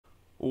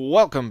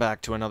Welcome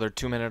back to another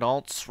 2-Minute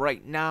Alts.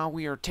 Right now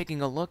we are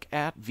taking a look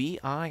at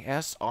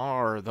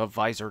VISR. The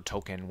Visor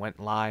token went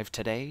live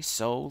today,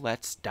 so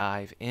let's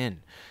dive in.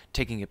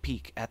 Taking a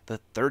peek at the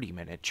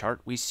 30-minute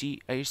chart, we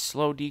see a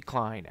slow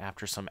decline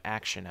after some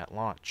action at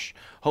launch.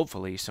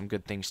 Hopefully some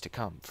good things to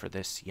come for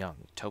this young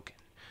token.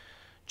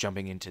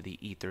 Jumping into the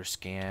Ether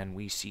scan,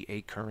 we see a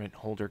current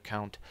holder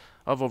count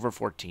of over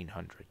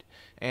 1,400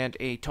 and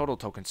a total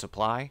token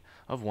supply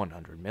of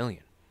 100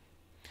 million.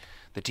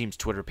 The team's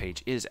Twitter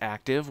page is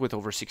active with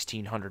over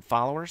 1,600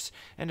 followers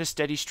and a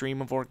steady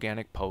stream of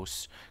organic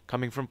posts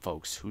coming from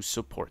folks who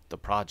support the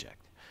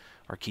project.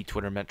 Our key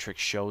Twitter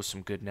metrics show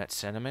some good net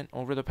sentiment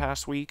over the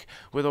past week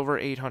with over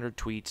 800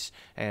 tweets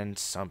and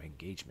some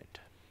engagement.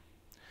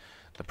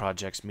 The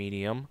project's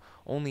Medium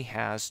only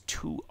has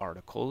 2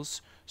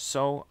 articles,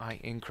 so I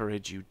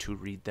encourage you to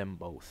read them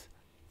both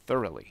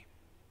thoroughly.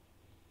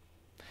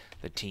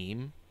 The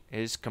team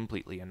is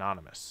completely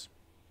anonymous.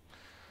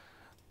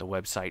 The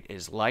website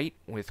is light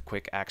with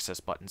quick access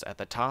buttons at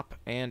the top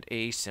and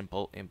a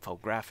simple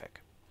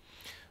infographic.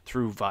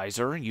 Through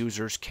Visor,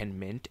 users can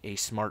mint a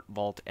Smart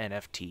Vault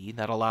NFT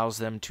that allows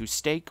them to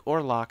stake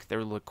or lock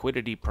their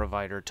liquidity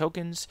provider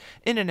tokens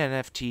in an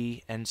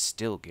NFT and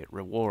still get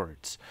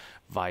rewards.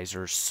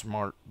 Visor's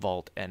Smart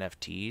Vault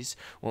NFTs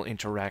will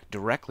interact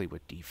directly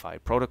with DeFi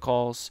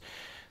protocols.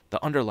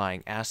 The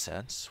underlying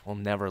assets will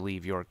never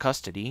leave your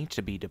custody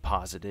to be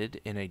deposited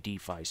in a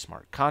DeFi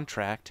smart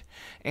contract,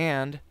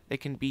 and they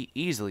can be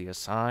easily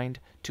assigned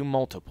to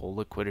multiple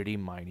liquidity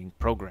mining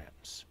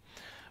programs.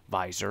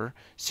 Visor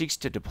seeks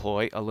to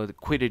deploy a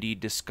liquidity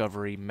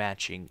discovery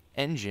matching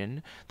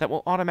engine that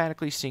will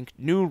automatically sync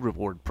new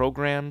reward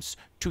programs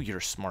to your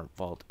Smart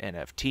Vault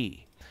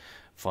NFT.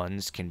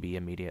 Funds can be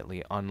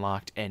immediately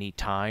unlocked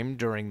anytime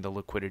during the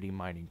liquidity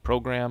mining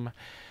program,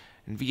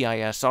 and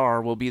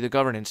VISR will be the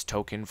governance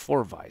token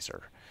for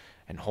Visor,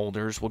 and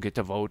holders will get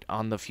to vote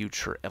on the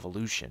future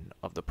evolution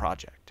of the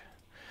project.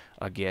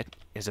 A Git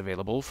is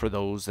available for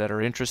those that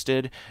are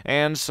interested,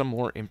 and some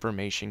more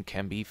information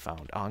can be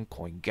found on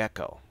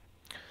CoinGecko.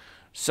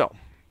 So,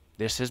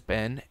 this has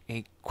been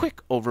a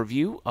quick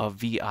overview of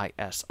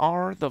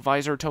VISR, the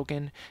Visor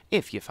token.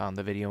 If you found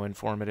the video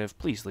informative,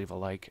 please leave a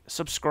like,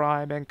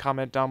 subscribe, and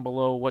comment down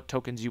below what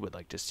tokens you would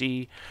like to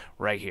see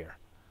right here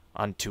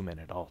on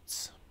 2-Minute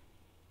Alts.